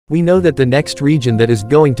We know that the next region that is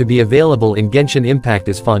going to be available in Genshin Impact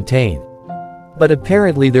is Fontaine. But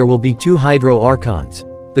apparently there will be 2 Hydro Archons.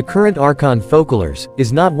 The current Archon Foculars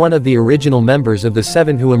is not one of the original members of the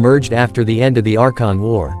 7 who emerged after the end of the Archon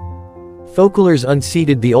War. Foculars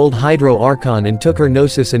unseated the old Hydro Archon and took her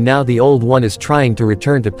Gnosis, and now the old one is trying to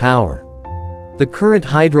return to power. The current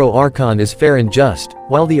Hydro Archon is fair and just,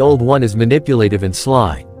 while the old one is manipulative and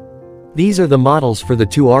sly. These are the models for the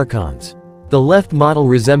 2 Archons. The left model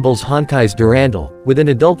resembles Honkai's Durandal, with an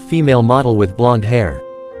adult female model with blonde hair.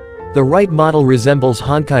 The right model resembles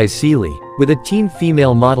Honkai's Seelie, with a teen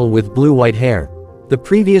female model with blue-white hair. The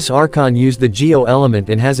previous Archon used the Geo element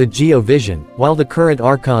and has a Geo vision, while the current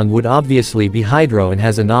Archon would obviously be Hydro and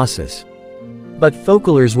has a Gnosis. But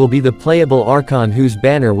Foculars will be the playable Archon whose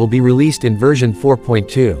banner will be released in version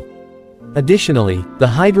 4.2. Additionally, the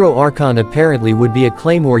Hydro Archon apparently would be a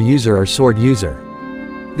Claymore user or Sword user.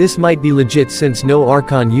 This might be legit since no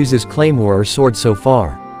Archon uses Claymore or Sword so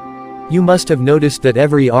far. You must have noticed that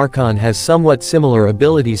every Archon has somewhat similar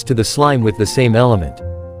abilities to the slime with the same element.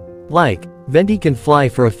 Like, Venti can fly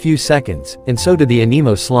for a few seconds, and so do the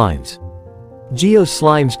Anemo slimes. Geo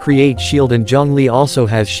slimes create shield, and Zhongli also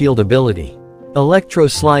has shield ability. Electro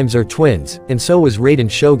slimes are twins, and so was Raiden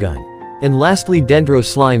Shogun. And lastly, Dendro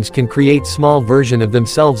slimes can create small version of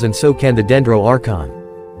themselves, and so can the Dendro Archon.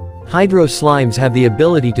 Hydro slimes have the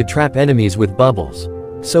ability to trap enemies with bubbles.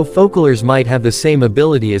 So Foculars might have the same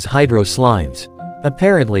ability as Hydro slimes.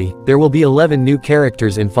 Apparently, there will be 11 new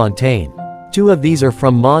characters in Fontaine. 2 of these are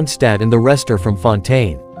from Mondstadt and the rest are from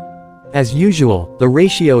Fontaine. As usual, the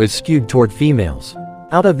ratio is skewed toward females.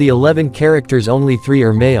 Out of the 11 characters, only 3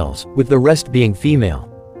 are males, with the rest being female.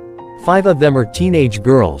 5 of them are teenage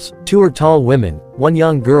girls, 2 are tall women, 1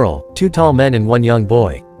 young girl, 2 tall men and 1 young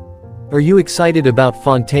boy. Are you excited about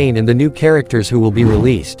Fontaine and the new characters who will be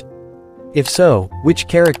released? If so, which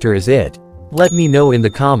character is it? Let me know in the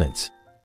comments.